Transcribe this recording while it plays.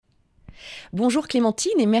Bonjour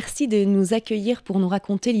Clémentine et merci de nous accueillir pour nous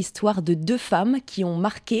raconter l'histoire de deux femmes qui ont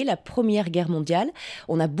marqué la Première Guerre mondiale.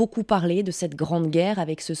 On a beaucoup parlé de cette grande guerre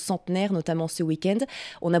avec ce centenaire, notamment ce week-end.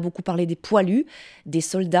 On a beaucoup parlé des poilus, des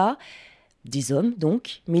soldats, des hommes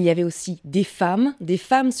donc, mais il y avait aussi des femmes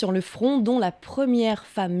sur le front, dont la première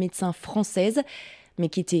femme médecin française, mais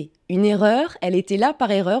qui était une erreur. Elle était là par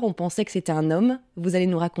erreur, on pensait que c'était un homme. Vous allez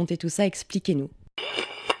nous raconter tout ça, expliquez-nous.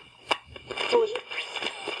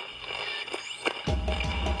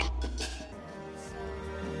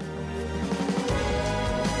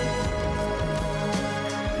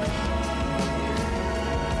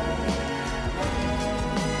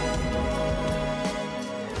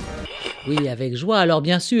 Oui, avec joie. Alors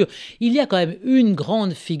bien sûr, il y a quand même une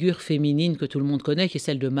grande figure féminine que tout le monde connaît, qui est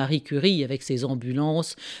celle de Marie Curie, avec ses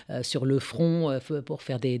ambulances sur le front pour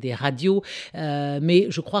faire des radios. Mais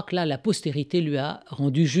je crois que là, la postérité lui a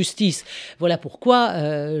rendu justice. Voilà pourquoi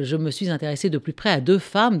je me suis intéressée de plus près à deux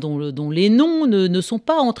femmes dont les noms ne sont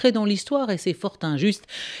pas entrés dans l'histoire, et c'est fort injuste.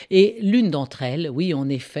 Et l'une d'entre elles, oui, en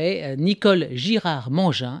effet, Nicole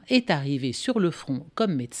Girard-Mangin, est arrivée sur le front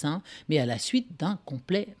comme médecin, mais à la suite d'un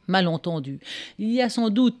complet malentendu. Il y a sans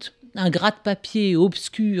doute un gratte-papier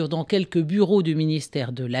obscur dans quelques bureaux du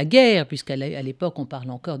ministère de la Guerre, puisqu'à l'époque on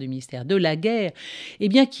parle encore du ministère de la Guerre, eh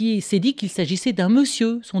bien qui s'est dit qu'il s'agissait d'un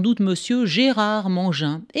monsieur, sans doute monsieur Gérard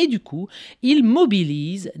Mangin. Et du coup, il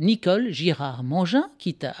mobilise Nicole Girard-Mangin,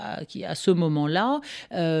 qui à ce moment-là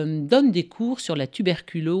donne des cours sur la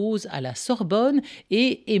tuberculose à la Sorbonne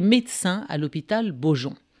et est médecin à l'hôpital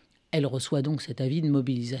Beaujon. Elle reçoit donc cet avis de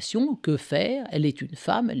mobilisation. Que faire ? Elle est une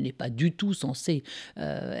femme, elle n'est pas du tout censée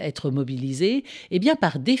être mobilisée. Eh bien,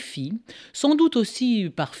 par défi, sans doute aussi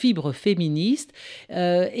par fibre féministe,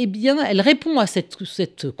 eh bien, elle répond à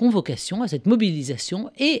cette convocation, à cette mobilisation,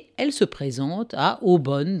 et elle se présente à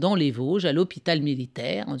Aubonne, dans les Vosges, à l'hôpital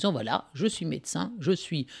militaire, en disant « Voilà, je suis médecin, je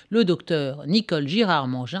suis le docteur Nicole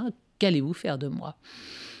Girard-Mangin, qu'allez-vous faire de moi ?»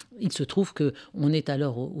 Il se trouve qu'on est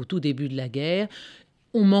alors au tout début de la guerre.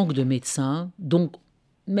 On manque de médecins, donc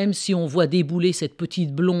même si on voit débouler cette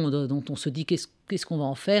petite blonde dont on se dit qu'est-ce qu'on va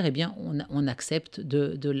en faire, eh bien on accepte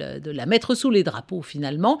de la mettre sous les drapeaux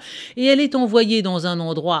finalement. Et elle est envoyée dans un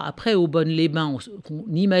endroit, après Aubonne-les-Bains, qu'on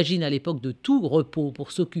imagine à l'époque de tout repos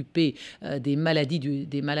pour s'occuper des malades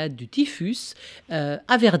du typhus,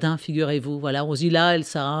 à Verdun, figurez-vous. Voilà, on se dit là, elle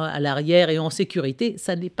sera à l'arrière et en sécurité.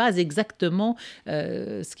 Ça n'est pas exactement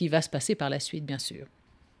ce qui va se passer par la suite, bien sûr.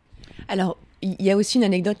 Alors, il y a aussi une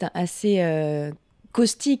anecdote assez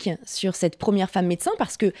caustique sur cette première femme médecin,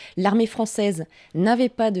 parce que l'armée française n'avait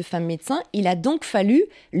pas de femme médecin. Il a donc fallu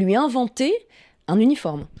lui inventer un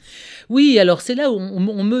uniforme. Oui, alors c'est là où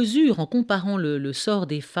on mesure, en comparant le sort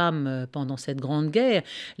des femmes pendant cette grande guerre,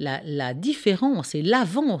 la différence et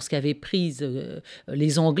l'avance qu'avaient prise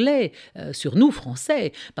les Anglais sur nous,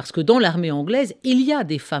 Français. Parce que dans l'armée anglaise, il y a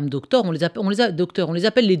des femmes docteurs, on les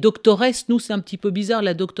appelle les doctoresses. Nous, c'est un petit peu bizarre,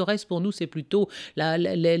 la doctoresse, pour nous, c'est plutôt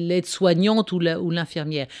l'aide-soignante ou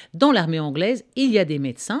l'infirmière. Dans l'armée anglaise, il y a des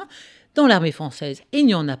médecins. Dans l'armée française, il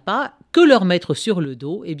n'y en a pas. Que leur mettre sur le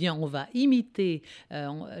dos ? Eh bien, on va imiter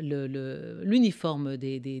l'uniforme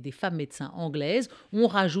des femmes médecins anglaises. On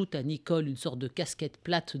rajoute à Nicole une sorte de casquette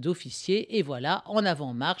plate d'officier. Et voilà, en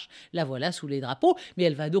avant-marche, la voilà sous les drapeaux. Mais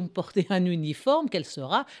elle va donc porter un uniforme qu'elle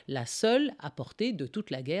sera la seule à porter de toute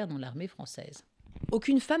la guerre dans l'armée française.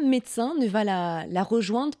 Aucune femme médecin ne va la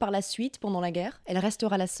rejoindre par la suite pendant la guerre. Elle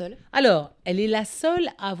restera la seule. Alors, elle est la seule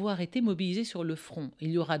à avoir été mobilisée sur le front.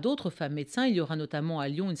 Il y aura d'autres femmes médecins. Il y aura notamment à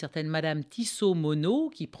Lyon une certaine Madame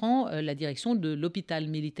Tissot-Monod qui prend la direction de l'hôpital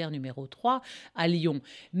militaire numéro 3 à Lyon.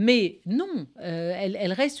 Mais non,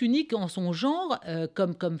 elle reste unique en son genre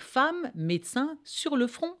comme femme médecin sur le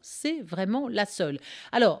front. C'est vraiment la seule.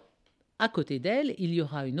 Alors, à côté d'elle, il y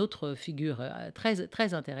aura une autre figure très,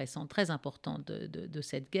 très intéressante, très importante de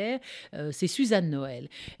cette guerre, c'est Suzanne Noël.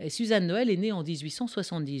 Et Suzanne Noël est née en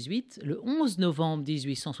 1878, le 11 novembre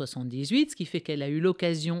 1878, ce qui fait qu'elle a eu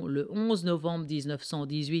l'occasion, le 11 novembre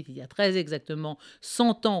 1918, il y a très exactement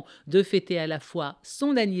 100 ans, de fêter à la fois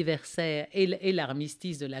son anniversaire et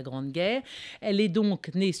l'armistice de la Grande Guerre. Elle est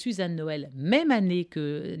donc née, Suzanne Noël, même année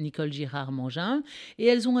que Nicole Girard-Mangin, et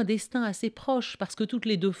elles ont un destin assez proche, parce que toutes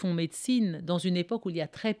les deux font médecine, dans une époque où il y a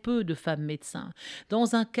très peu de femmes médecins.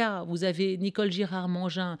 Dans un cas, vous avez Nicole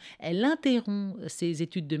Girard-Mangin, elle interrompt ses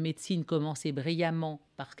études de médecine commencées brillamment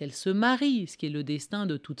parce qu'elle se marie, ce qui est le destin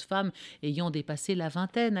de toute femme ayant dépassé la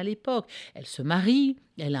vingtaine à l'époque. Elle se marie,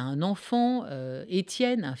 Elle a un enfant,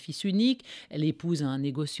 Étienne, un fils unique. Elle épouse un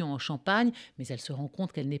négociant en Champagne, mais elle se rend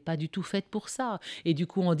compte qu'elle n'est pas du tout faite pour ça. Et du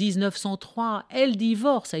coup, en 1903, elle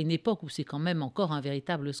divorce, à une époque où c'est quand même encore un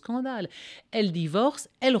véritable scandale. Elle divorce,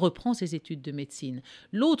 elle reprend ses études de médecine.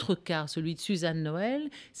 L'autre cas, celui de Suzanne Noël,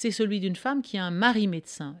 c'est celui d'une femme qui a un mari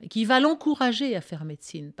médecin, et qui va l'encourager à faire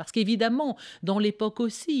médecine. Parce qu'évidemment, dans l'époque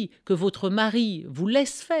aussi, que votre mari vous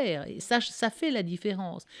laisse faire, et ça fait la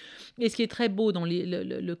différence. Et ce qui est très beau dans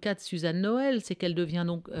le cas de Suzanne Noël, c'est qu'elle devient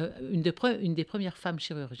donc une des premières femmes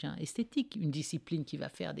chirurgiens esthétiques, une discipline qui va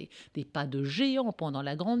faire des pas de géant pendant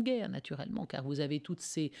la Grande Guerre, naturellement, car vous avez toutes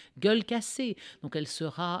ces gueules cassées. Donc elle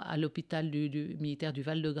sera à l'hôpital du militaire du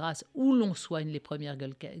Val-de-Grâce, où l'on soigne les premières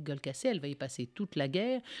gueules cassées. Elle va y passer toute la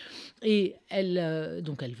guerre. Et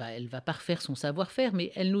donc elle va parfaire son savoir-faire,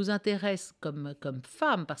 mais elle nous intéresse comme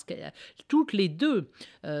femme, parce que toutes les deux,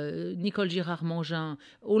 Nicole Girard-Mangin,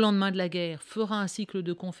 au lendemain de la guerre, fera un cycle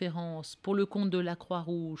de conférences pour le compte de la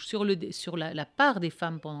Croix-Rouge sur la part des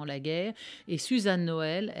femmes pendant la guerre. Et Suzanne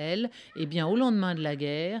Noël, elle, eh bien, au lendemain de la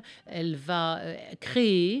guerre, elle va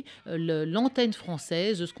créer l'antenne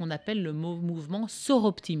française de ce qu'on appelle le mouvement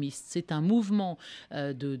Soroptimiste. C'est un mouvement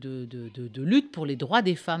de lutte pour les droits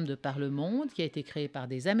des femmes de par le monde qui a été créé par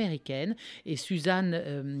des Américaines. Et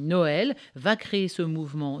Suzanne Noël va créer ce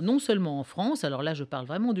mouvement non seulement en France, alors là je parle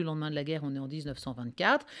vraiment du lendemain de la guerre, on est en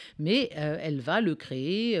 1924, mais elle va le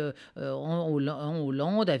créer en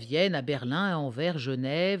Hollande, à Vienne, à Berlin, à Anvers,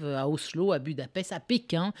 Genève, à Oslo, à Budapest, à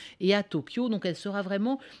Pékin et à Tokyo. Donc elle sera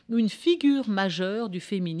vraiment une figure majeure du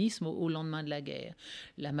féminisme au lendemain de la guerre.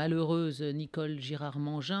 La malheureuse Nicole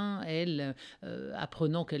Girard-Mangin, elle,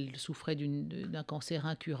 apprenant qu'elle souffrait d'un cancer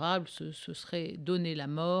incurable, se serait donné la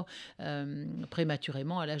mort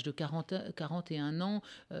prématurément à l'âge de 41 ans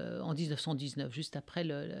en 1919, juste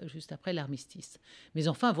après l'armistice. Mais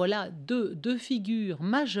enfin, voilà deux figures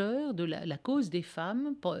majeures de la cause des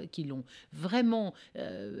femmes qui l'ont vraiment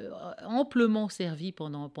amplement servi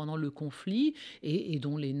pendant le conflit et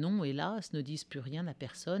dont les noms, hélas, ne disent plus rien à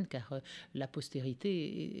personne, car la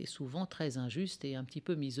postérité est souvent très injuste et un petit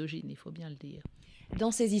peu misogyne, il faut bien le dire.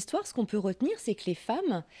 Dans ces histoires, ce qu'on peut retenir, c'est que les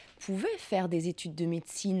femmes pouvaient faire des études de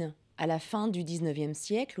médecine à la fin du 19e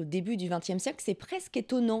siècle, au début du 20e siècle. C'est presque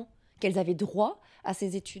étonnant qu'elles avaient droit à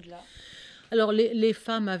ces études-là. Alors, les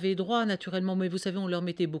femmes avaient droit, naturellement, mais vous savez, on leur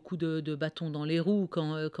mettait beaucoup de bâtons dans les roues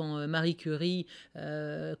quand Marie Curie,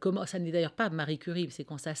 ça n'est d'ailleurs pas Marie Curie, c'est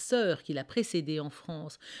quand sa sœur, qui l'a précédée en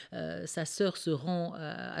France, sa sœur se rend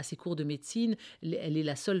à ses cours de médecine, elle est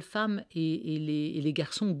la seule femme et les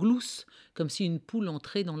garçons gloussent, comme si une poule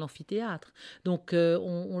entrait dans l'amphithéâtre. Donc,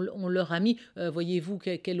 on leur a mis, voyez-vous,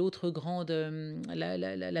 quelle autre grande,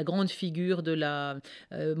 la grande figure de la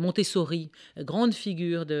Montessori, grande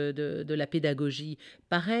figure de la pédagogie.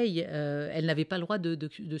 Pareil, elle n'avait pas le droit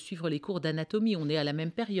de suivre les cours d'anatomie. On est à la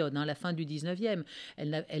même période, la fin du 19e.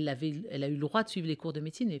 Elle a eu le droit de suivre les cours de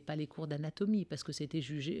médecine, mais pas les cours d'anatomie, parce que c'était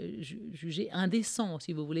jugé indécent,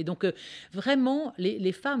 si vous voulez. Donc, vraiment,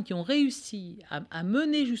 les femmes qui ont réussi à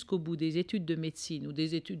mener jusqu'au bout des études de médecine, ou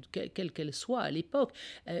des études quelles qu'elles soient à l'époque,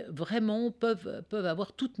 vraiment peuvent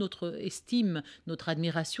avoir toute notre estime, notre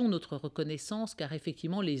admiration, notre reconnaissance, car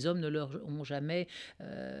effectivement, les hommes ne leur ont jamais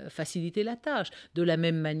facilité la tâche. De la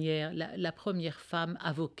même manière, la première femme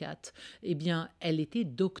avocate, eh bien, elle était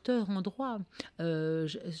docteur en droit.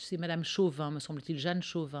 C'est Madame Chauvin, me semble-t-il, Jeanne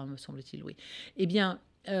Chauvin, me semble-t-il, oui. Eh bien,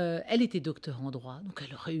 elle était docteur en droit, donc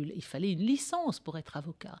il fallait une licence pour être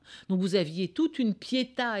avocat. Donc vous aviez toute une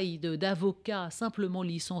piétaille d'avocats simplement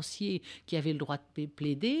licenciés qui avaient le droit de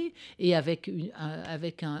plaider, et avec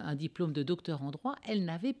un diplôme de docteur en droit, elle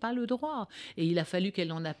n'avait pas le droit. Et il a fallu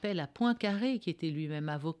qu'elle en appelle à Poincaré, qui était lui-même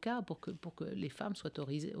avocat, pour que les femmes soient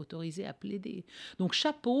autorisées à plaider. Donc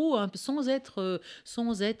chapeau, sans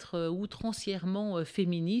être outrancièrement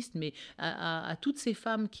féministe, mais à toutes ces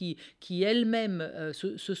femmes qui elles-mêmes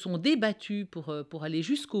se sont débattues pour aller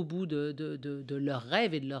jusqu'au bout de leurs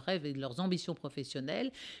rêves et de leurs ambitions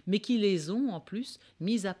professionnelles, mais qui les ont en plus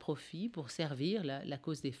mises à profit pour servir la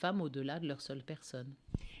cause des femmes au-delà de leur seule personne.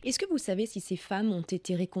 Est-ce que vous savez si ces femmes ont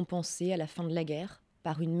été récompensées à la fin de la guerre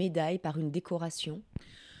par une médaille, par une décoration ?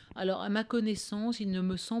 Alors, à ma connaissance, il ne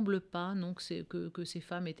me semble pas que ces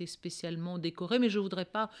femmes étaient spécialement décorées, mais je ne voudrais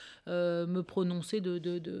pas me prononcer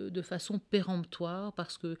de façon péremptoire,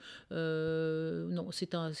 parce que non,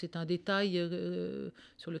 c'est un détail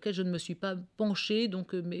sur lequel je ne me suis pas penchée,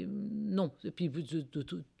 donc, mais non. Et puis,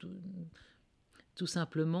 tout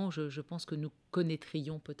simplement, je pense que nous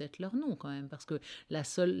connaîtrions peut-être leur nom quand même, parce que la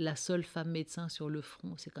seule femme médecin sur le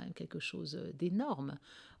front, c'est quand même quelque chose d'énorme.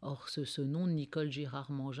 Or, ce nom de Nicole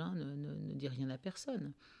Girard-Mangin ne dit rien à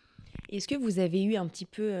personne. Est-ce que vous avez eu un petit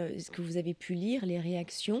peu, est-ce que vous avez pu lire les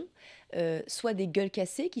réactions, soit des gueules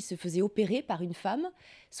cassées qui se faisaient opérer par une femme,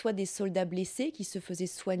 soit des soldats blessés qui se faisaient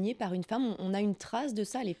soigner par une femme? On a une trace de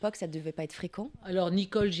ça à l'époque, ça ne devait pas être fréquent. Alors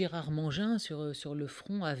Nicole Girard-Mangin sur le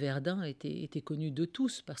front à Verdun était connue de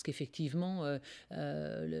tous parce qu'effectivement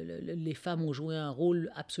les femmes ont joué un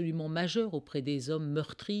rôle absolument majeur auprès des hommes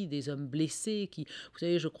meurtris, des hommes blessés. Vous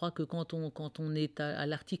savez, je crois que quand on est à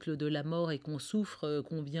l'article de la mort et qu'on souffre,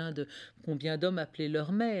 combien d'hommes appelaient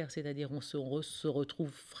leur mère, c'est-à-dire on se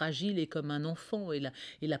retrouve fragile et comme un enfant, et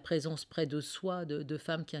la présence près de soi de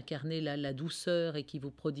femmes qui incarnaient la douceur et qui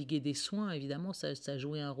vous prodiguaient des soins, évidemment ça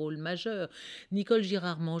jouait un rôle majeur. Nicole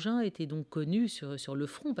Girard-Mangin était donc connue sur le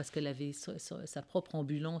front parce qu'elle avait sa propre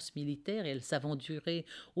ambulance militaire et elle s'aventurait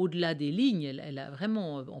au-delà des lignes. Elle a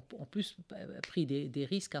vraiment en plus pris des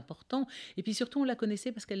risques importants, et puis surtout on la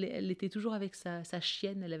connaissait parce qu'elle était toujours avec sa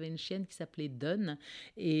chienne. Elle avait une chienne qui s'appelait Donne,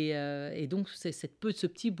 et donc c'est ce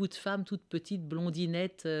petit bout de femme toute petite,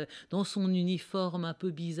 blondinette, dans son uniforme un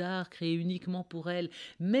peu bizarre, créé uniquement pour elle,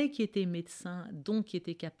 mais qui était médecin, donc qui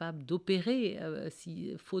était capable d'opérer,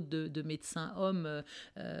 faute de médecins hommes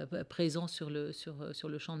présents sur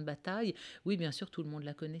le champ de bataille. Oui, bien sûr, tout le monde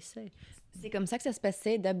la connaissait. C'est comme ça que ça se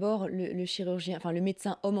passait. D'abord, le chirurgien, enfin le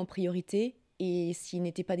médecin homme en priorité, et s'il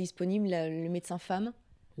n'était pas disponible, le médecin femme.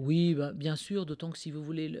 Oui, bien sûr, d'autant que si vous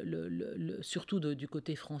voulez, surtout du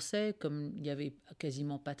côté français, comme il n'y avait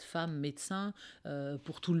quasiment pas de femmes médecins,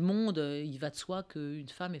 pour tout le monde, il va de soi qu'une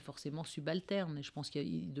femme est forcément subalterne. Et je pense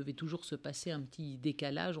qu'il devait toujours se passer un petit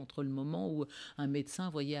décalage entre le moment où un médecin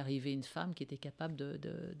voyait arriver une femme qui était capable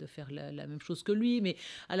de faire la même chose que lui. Mais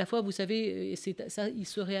à la fois, vous savez, il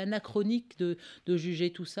serait anachronique de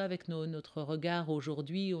juger tout ça avec notre regard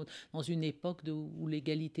aujourd'hui, dans une époque où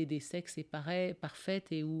l'égalité des sexes est parfaite,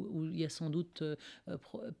 et où il y a sans doute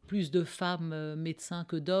plus de femmes médecins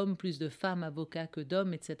que d'hommes, plus de femmes avocats que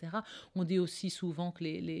d'hommes, etc. On dit aussi souvent que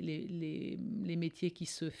les métiers qui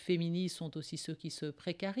se féminisent sont aussi ceux qui se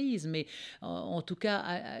précarisent, mais en tout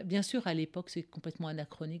cas, bien sûr, à l'époque, c'est complètement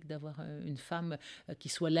anachronique d'avoir une femme qui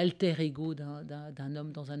soit l'alter ego d'un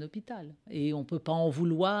homme dans un hôpital. Et on ne peut pas en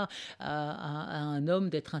vouloir à un homme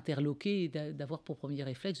d'être interloqué, et d'avoir pour premier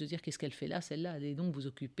réflexe de dire qu'est-ce qu'elle fait là, celle-là. Elle est donc vous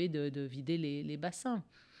occuper de vider les bassins.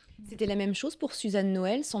 C'était la même chose pour Suzanne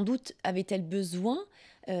Noël. Sans doute avait-elle besoin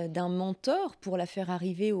d'un mentor pour la faire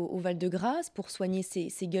arriver au Val-de-Grâce, pour soigner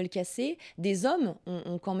ses gueules cassées. Des hommes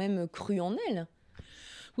ont quand même cru en elle.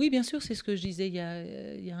 Oui, bien sûr, c'est ce que je disais il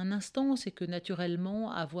y a un instant, c'est que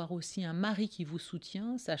naturellement, avoir aussi un mari qui vous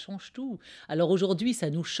soutient, ça change tout. Alors aujourd'hui, ça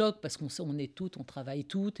nous choque parce qu'on est toutes, on travaille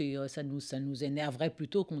toutes, et ça nous énerverait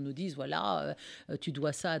plutôt qu'on nous dise, voilà, tu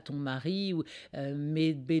dois ça à ton mari.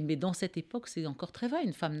 Mais dans cette époque, c'est encore très vrai.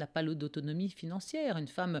 Une femme n'a pas d'autonomie financière. Une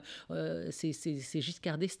femme, c'est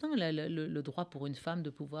Giscard d'Estaing, le droit pour une femme de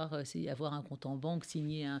pouvoir avoir un compte en banque,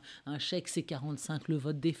 signer un chèque, c'est 45, le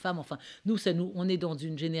vote des femmes. Enfin, on est dans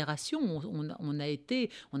une génération, on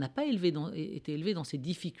n'a pas été élevé dans ces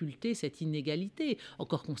difficultés, cette inégalité.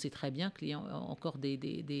 Encore qu'on sait très bien qu'il y a encore des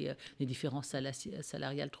différences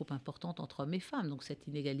salariales trop importantes entre hommes et femmes. Donc cette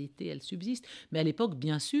inégalité, elle subsiste. Mais à l'époque,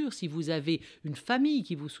 bien sûr, si vous avez une famille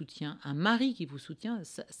qui vous soutient, un mari qui vous soutient,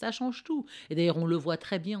 ça change tout. Et d'ailleurs, on le voit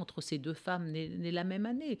très bien entre ces deux femmes nées la même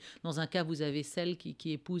année. Dans un cas, vous avez celle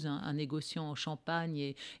qui épouse un négociant en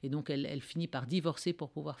Champagne, et donc elle finit par divorcer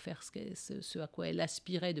pour pouvoir faire ce à quoi elle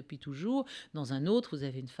aspirait depuis toujours. Dans un autre, vous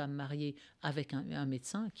avez une femme mariée avec un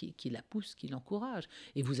médecin qui la pousse, qui l'encourage.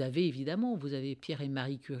 Et vous avez Pierre et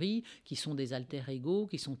Marie Curie, qui sont des alter ego,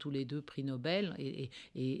 qui sont tous les deux prix Nobel.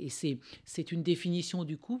 Et c'est une définition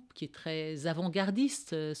du couple qui est très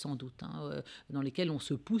avant-gardiste, sans doute, dans lesquelles on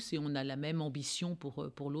se pousse et on a la même ambition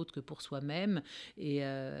pour l'autre que pour soi-même. Et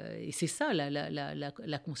c'est ça,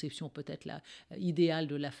 la conception peut-être idéale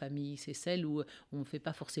de la famille. C'est celle où on ne fait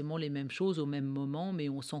pas forcément les mêmes choses au même moment, mais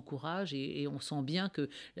on s'encourage, et on sent bien que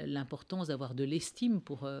l'importance d'avoir de l'estime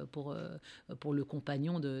pour le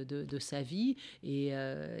compagnon de sa vie, et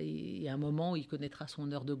à un moment où il connaîtra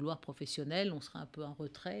son heure de gloire professionnelle, on sera un peu en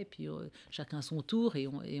retrait, puis chacun son tour, et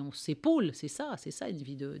on s'épaule. C'est ça une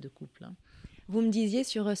vie de couple. Vous me disiez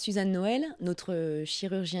sur Suzanne Noël, notre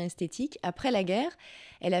chirurgien esthétique, après la guerre,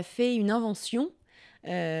 elle a fait une invention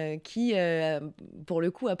qui, pour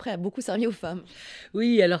le coup, après, a beaucoup servi aux femmes.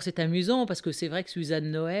 Oui, alors c'est amusant parce que c'est vrai que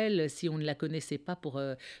Suzanne Noël, si on ne la connaissait pas pour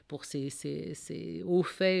ses hauts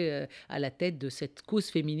faits à la tête de cette cause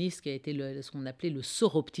féministe qui a été ce qu'on appelait le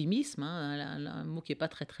soroptimisme, hein, un mot qui n'est pas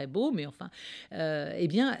très très beau, mais enfin, eh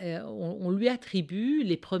bien, on lui attribue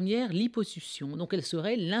les premières liposuctions. Donc elle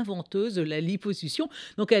serait l'inventeuse de la liposuction.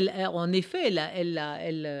 Donc en effet,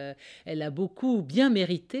 elle a beaucoup bien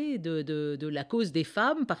mérité de la cause des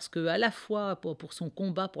femmes parce que à la fois pour son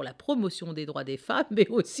combat pour la promotion des droits des femmes, mais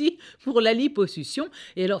aussi pour la liposuction.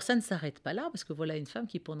 Et alors ça ne s'arrête pas là parce que voilà une femme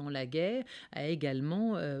qui pendant la guerre a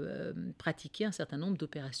également pratiqué un certain nombre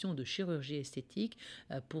d'opérations de chirurgie esthétique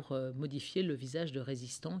pour modifier le visage de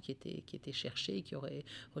résistants qui était cherché, qui aurait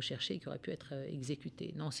recherché, qui aurait pu être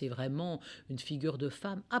exécuté. Non, c'est vraiment une figure de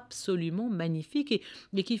femme absolument magnifique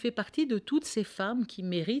et qui fait partie de toutes ces femmes qui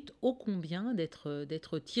méritent ô combien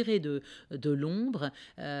d'être tirées de l'ombre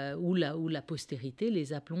où la postérité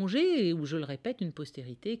les a plongées et où, je le répète, une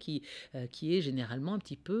postérité qui est généralement un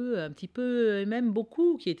petit peu, et même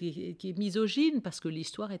beaucoup, qui est misogyne parce que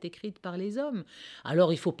l'histoire est écrite par les hommes.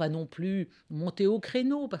 Alors, il ne faut pas non plus monter au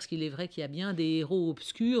créneau parce qu'il est vrai qu'il y a bien des héros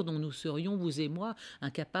obscurs dont nous serions, vous et moi,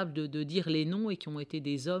 incapables de dire les noms et qui ont été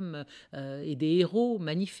des hommes et des héros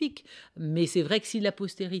magnifiques. Mais c'est vrai que si la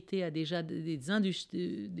postérité a déjà des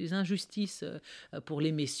injustices pour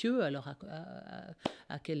les messieurs, alors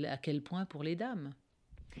à quel point pour les dames?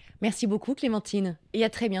 Merci beaucoup Clémentine et à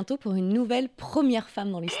très bientôt pour une nouvelle première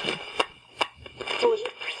femme dans l'histoire.